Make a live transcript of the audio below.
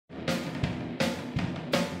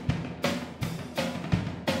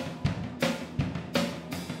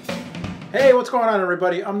Hey, what's going on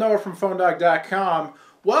everybody? I'm Noah from PhoneDog.com.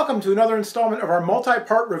 Welcome to another installment of our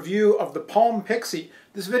multi-part review of the Palm Pixi.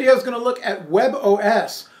 This video is going to look at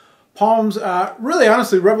WebOS, Palm's really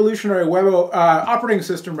honestly revolutionary operating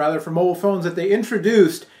system for mobile phones that they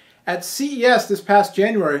introduced at CES this past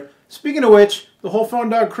January. Speaking of which, the whole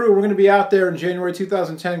PhoneDog crew, we're going to be out there in January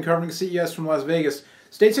 2010 covering CES from Las Vegas.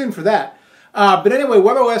 Stay tuned for that. But anyway,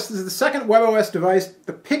 WebOS, this is the second WebOS device,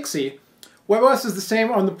 the Pixi. WebOS is the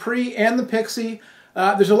same on the Pre and the Pixi.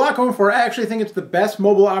 There's a lot going for it. I actually think it's the best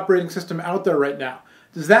mobile operating system out there right now.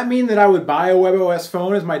 Does that mean that I would buy a WebOS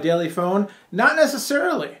phone as my daily phone? Not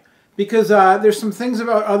necessarily, because there's some things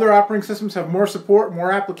about other operating systems have more support,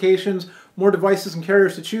 more applications, more devices and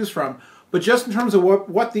carriers to choose from. But just in terms of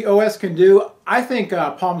what the OS can do, I think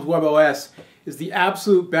Palm's WebOS is the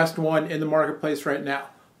absolute best one in the marketplace right now.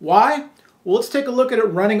 Why? Well, let's take a look at it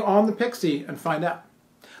running on the Pixi and find out.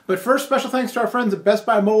 But first, special thanks to our friends at Best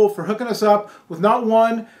Buy Mobile for hooking us up with not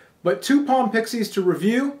one, but two Palm Pixis to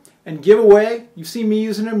review and give away. You've seen me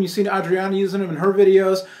using them, you've seen Adriana using them in her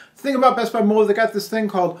videos. The thing about Best Buy Mobile, they got this thing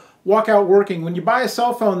called Walkout Working. When you buy a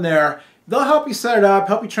cell phone there, they'll help you set it up,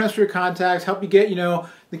 help you transfer your contacts, help you get, in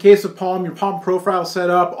the case of Palm, your Palm profile set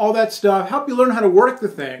up, all that stuff, help you learn how to work the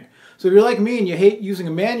thing. So if you're like me and you hate using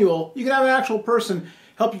a manual, you can have an actual person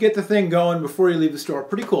help you get the thing going before you leave the store.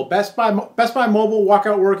 Pretty cool. Best Buy Mobile,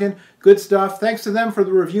 Walkout Working, good stuff. Thanks to them for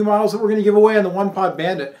the review models that we're going to give away on the OnePod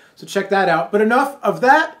Bandit. So check that out. But enough of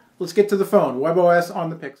that. Let's get to the phone. WebOS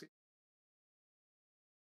on the Pixi.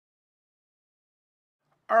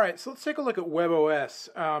 All right, so let's take a look at WebOS.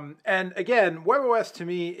 And again, WebOS to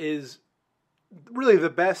me is really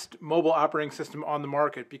the best mobile operating system on the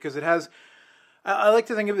market because it has, I like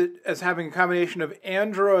to think of it as having a combination of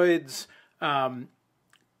Android's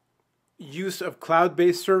use of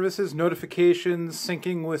cloud-based services, notifications,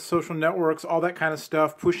 syncing with social networks, all that kind of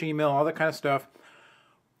stuff, push email, all that kind of stuff.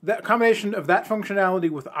 That combination of that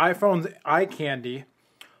functionality with iPhone's eye candy,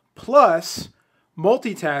 plus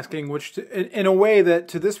multitasking, which in a way that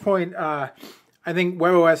to this point, I think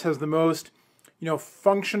WebOS has the most,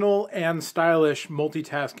 functional and stylish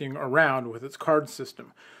multitasking around with its card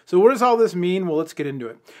system. So what does all this mean? Well, let's get into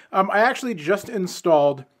it. I actually just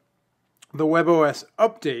installed the WebOS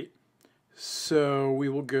update. So we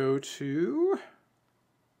will go to,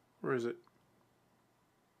 where is it?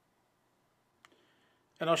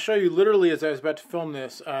 And I'll show you literally as I was about to film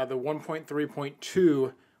this, the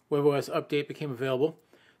 1.3.2 WebOS update became available.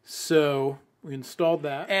 So we installed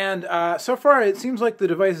that. And so far it seems like the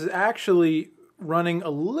device is actually running a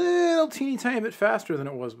little teeny tiny bit faster than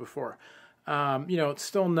it was before. It's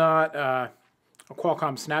still not a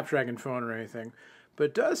Qualcomm Snapdragon phone or anything. But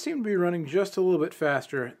it does seem to be running just a little bit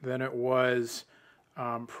faster than it was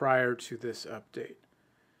prior to this update.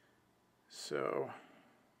 So,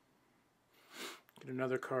 get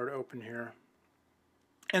another card open here.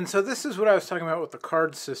 And so this is what I was talking about with the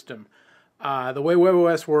card system. The way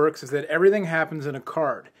WebOS works is that everything happens in a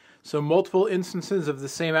card. So multiple instances of the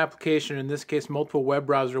same application, in this case multiple web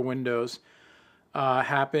browser windows,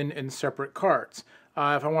 happen in separate cards.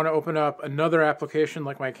 If I want to open up another application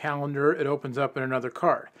like my calendar, it opens up in another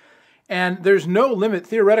card. And there's no limit,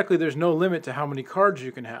 theoretically there's no limit to how many cards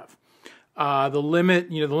you can have. The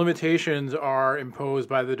limitations are imposed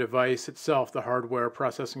by the device itself, the hardware,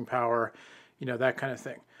 processing power, that kind of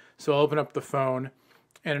thing. So I'll open up the phone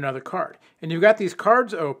and another card. And you've got these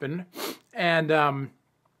cards open and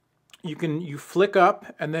you flick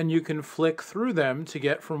up and then you can flick through them to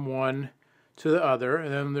get from one to the other,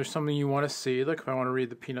 and then there's something you want to see, like if I want to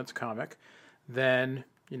read the Peanuts comic, then,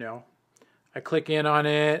 I click in on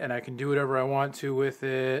it, and I can do whatever I want to with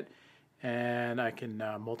it, and I can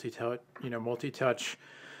multi-touch,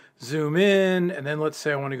 zoom in, and then let's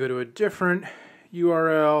say I want to go to a different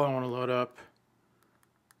URL, I want to load up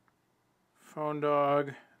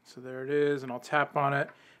PhoneDog, so there it is, and I'll tap on it,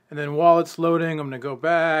 and then while it's loading, I'm going to go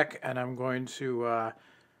back, and I'm going to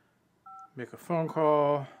make a phone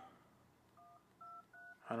call.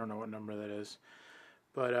 I don't know what number that is,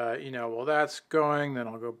 but while that's going, then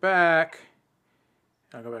I'll go back.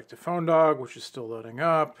 I'll go back to PhoneDog, which is still loading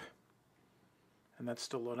up, and that's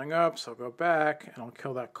still loading up. So I'll go back and I'll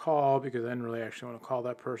kill that call because I didn't really actually want to call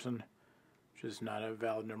that person, which is not a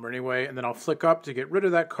valid number anyway. And then I'll flick up to get rid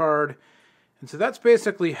of that card, and so that's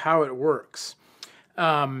basically how it works.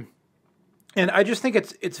 And I just think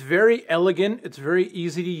it's very elegant. It's very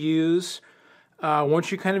easy to use.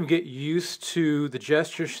 Once you kind of get used to the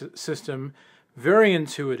gesture system, very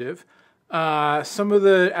intuitive. Some of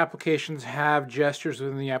the applications have gestures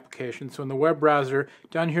within the application. So in the web browser,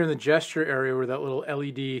 down here in the gesture area where that little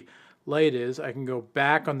LED light is, I can go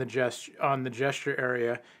back on the gesture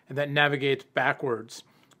area, and that navigates backwards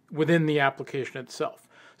within the application itself.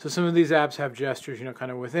 So some of these apps have gestures,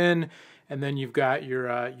 kind of within, and then you've got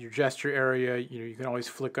your gesture area. You can always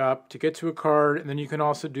flick up to get to a card, and then you can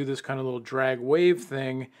also do this kind of little drag wave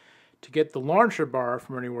thing to get the launcher bar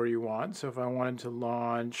from anywhere you want. So if I wanted to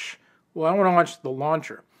launch, I want to launch the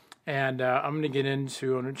launcher, and I'm going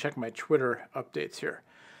to check my Twitter updates here.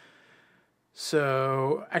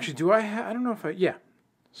 So actually, I don't know if yeah.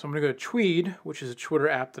 So I'm going to go to Tweed, which is a Twitter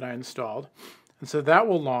app that I installed, and so that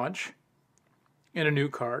will launch in a new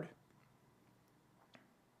card.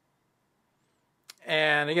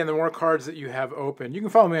 And again, the more cards that you have open, you can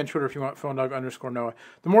follow me on Twitter if you want, PhoneDog_Noah.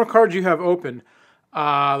 The more cards you have open,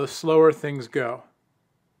 the slower things go.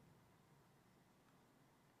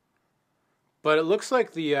 But it looks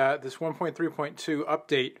like this 1.3.2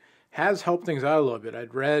 update has helped things out a little bit.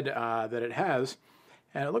 I'd read that it has,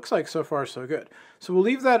 and it looks like so far so good. So we'll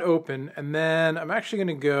leave that open, and then I'm actually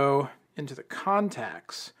going to go into the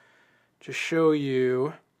contacts to show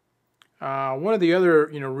you one of the other,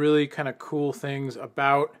 really kind of cool things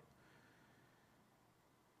about.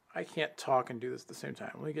 I can't talk and do this at the same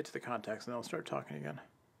time. Let me get to the contacts, and then I'll start talking again.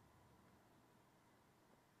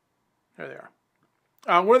 There they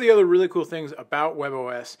are. One of the other really cool things about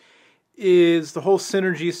WebOS is the whole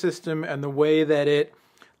synergy system and the way that it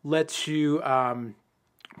lets you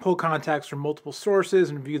pull contacts from multiple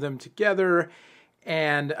sources and view them together.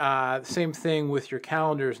 And same thing with your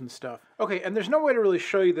calendars and stuff. Okay, and there's no way to really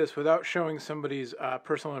show you this without showing somebody's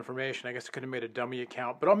personal information. I guess I could have made a dummy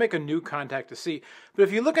account, but I'll make a new contact to see. But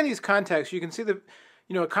if you look at these contacts, you can see the,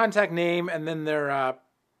 a contact name and then their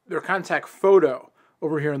contact photo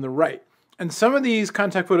over here on the right. And some of these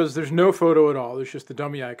contact photos, there's no photo at all. There's just the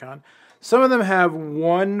dummy icon. Some of them have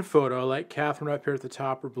one photo, like Catherine up here at the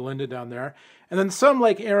top or Belinda down there. And then some,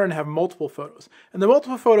 like Aaron, have multiple photos. And the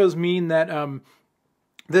multiple photos mean that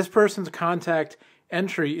this person's contact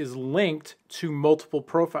entry is linked to multiple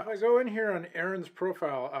profiles. If I go in here on Aaron's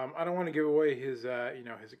profile, I don't want to give away his,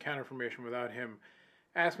 his account information without him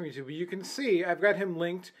asking me to. But you can see I've got him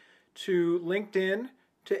linked to LinkedIn,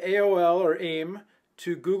 to AOL or AIM,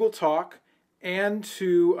 to Google Talk, and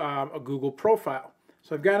to a Google profile.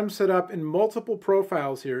 So I've got him set up in multiple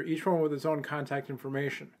profiles here, each one with its own contact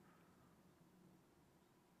information.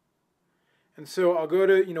 And so I'll go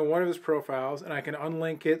to one of his profiles, and I can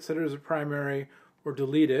unlink it, set it as a primary, or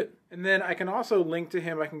delete it. And then I can also link to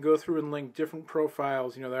him. I can go through and link different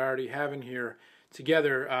profiles that I already have in here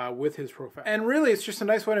together with his profile. And really, it's just a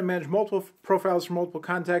nice way to manage multiple profiles for multiple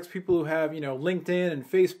contacts. People who have LinkedIn and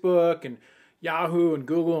Facebook and Yahoo and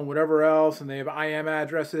Google and whatever else, and they have IM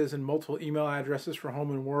addresses and multiple email addresses for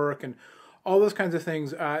home and work and all those kinds of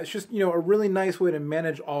things. It's just a really nice way to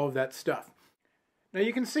manage all of that stuff. Now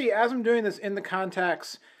you can see as I'm doing this in the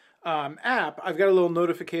Contacts app, I've got a little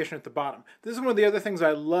notification at the bottom. This is one of the other things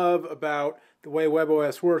I love about the way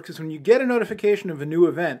WebOS works, is when you get a notification of a new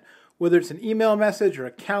event, whether it's an email message or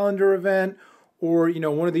a calendar event, or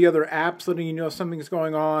one of the other apps letting you know something's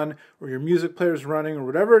going on, or your music player's running, or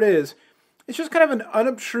whatever it is, it's just kind of an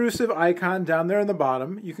unobtrusive icon down there in the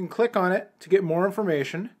bottom. You can click on it to get more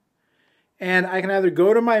information, and I can either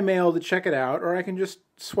go to my mail to check it out, or I can just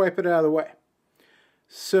swipe it out of the way.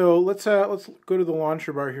 So let's go to the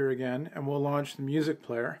launcher bar here again, and we'll launch the music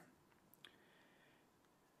player.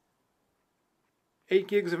 8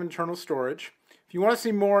 gigs of internal storage. If you want to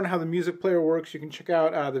see more on how the music player works, you can check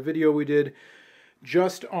out the video we did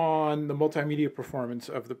just on the multimedia performance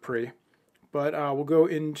of the Pre. But we'll go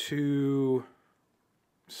into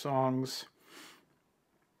songs,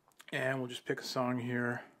 and we'll just pick a song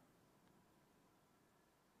here.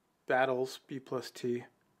 Battles, B+T.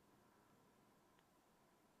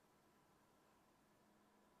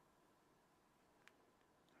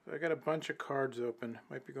 So I got a bunch of cards open.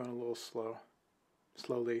 Might be going a little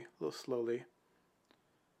slowly, a little slowly.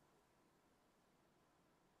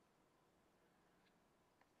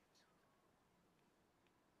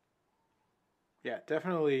 Yeah,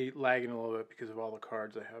 definitely lagging a little bit because of all the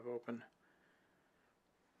cards I have open.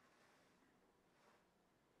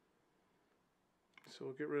 So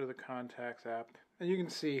we'll get rid of the Contacts app. And you can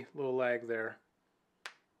see a little lag there.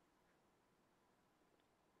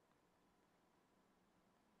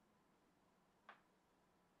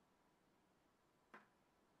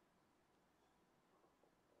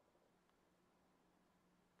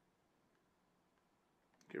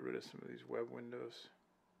 Get rid of some of these web windows.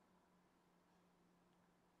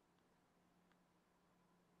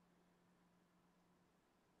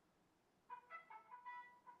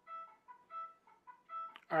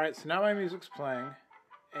 Alright, so now my music's playing,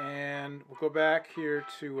 and we'll go back here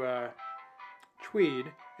to Tweed,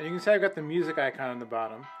 and you can see I've got the music icon on the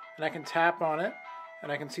bottom, and I can tap on it,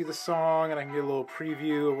 and I can see the song, and I can get a little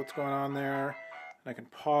preview of what's going on there, and I can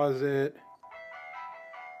pause it,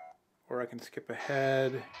 or I can skip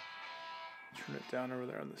ahead, turn it down over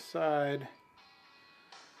there on the side.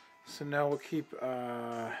 So now we'll keep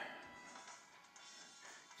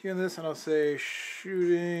doing this, and I'll say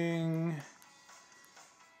shooting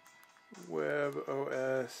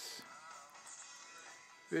WebOS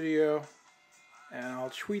video, and I'll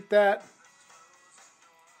tweet that.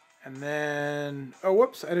 And then, oh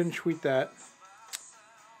whoops, I didn't tweet that.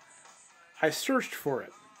 I searched for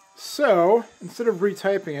it. So instead of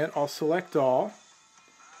retyping it, I'll select all,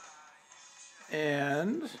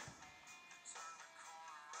 and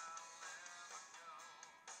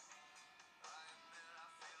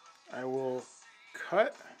I will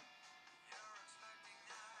cut.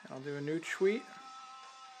 I'll do a new tweet,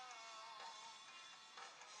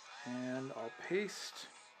 and I'll paste.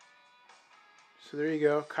 So there you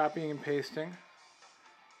go, copying and pasting.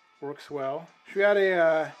 Works well. Should we add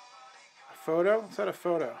a photo? Let's add a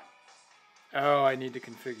photo. Oh, I need to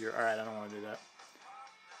configure. Alright, I don't want to do that.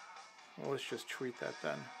 Well, let's just tweet that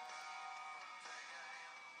then.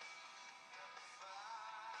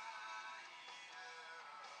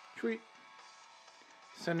 Tweet.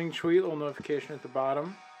 Sending tweet, little notification at the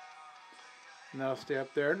bottom. And that'll stay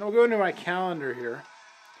up there. And we'll go into my calendar here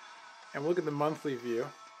and look at the monthly view.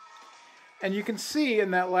 And you can see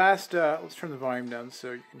in that last, let's turn the volume down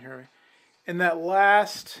so you can hear me. In that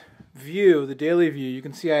last view, the daily view, you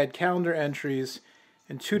can see I had calendar entries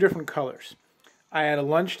in 2 different colors. I had a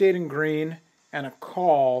lunch date in green and a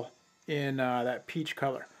call in that peach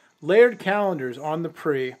color. Layered calendars on the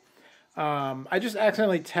pre. I just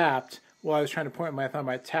accidentally tapped while I was trying to point my thumb.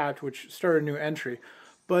 I tapped, which started a new entry.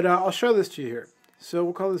 But I'll show this to you here. So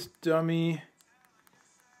we'll call this dummy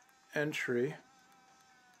entry.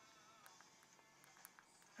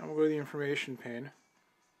 And we'll go to the information pane.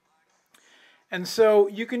 And so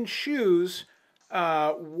you can choose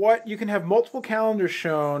you can have multiple calendars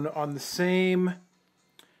shown on the same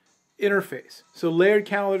interface. So layered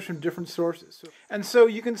calendars from different sources. And so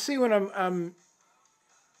you can see when I'm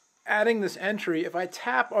adding this entry, if I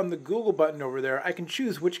tap on the Google button over there, I can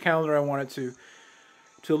choose which calendar I want it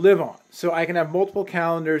to live on. So I can have multiple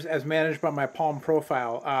calendars as managed by my Palm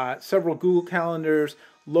profile. Several Google calendars,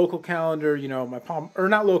 local calendar, you know, my Palm, or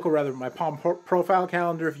not local rather, my Palm profile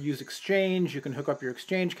calendar. If you use Exchange, you can hook up your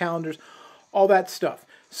Exchange calendars, all that stuff.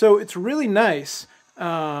 So it's really nice.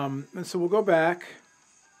 And so we'll go back.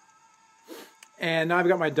 And now I've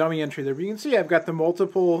got my dummy entry there. But you can see I've got the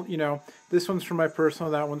multiple, you know, this one's from my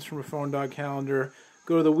personal, that one's from a PhoneDog calendar.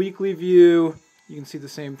 Go to the weekly view. You can see the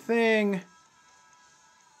same thing.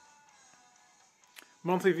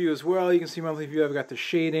 Monthly view as well. You can see monthly view. I've got the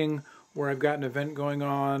shading where I've got an event going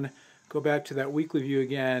on. Go back to that weekly view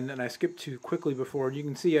again, and I skipped too quickly before. You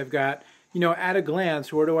can see I've got, you know, at a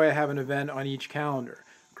glance, where do I have an event on each calendar?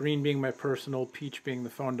 Green being my personal, peach being the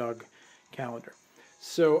PhoneDog calendar.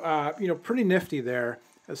 So, you know, pretty nifty there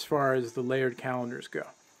as far as the layered calendars go.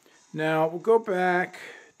 Now, we'll go back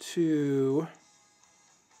to,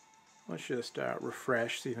 let's just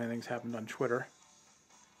refresh, see if anything's happened on Twitter.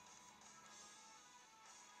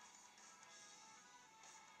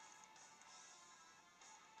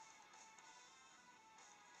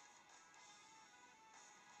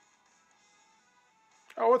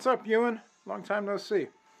 Oh, what's up, Ewan? Long time no see. So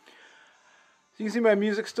you can see my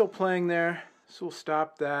music's still playing there. So we'll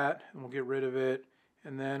stop that, and we'll get rid of it.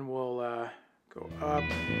 And then we'll go up,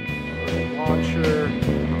 go to the launcher.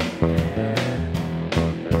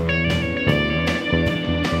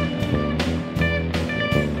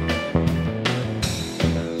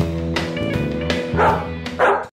 And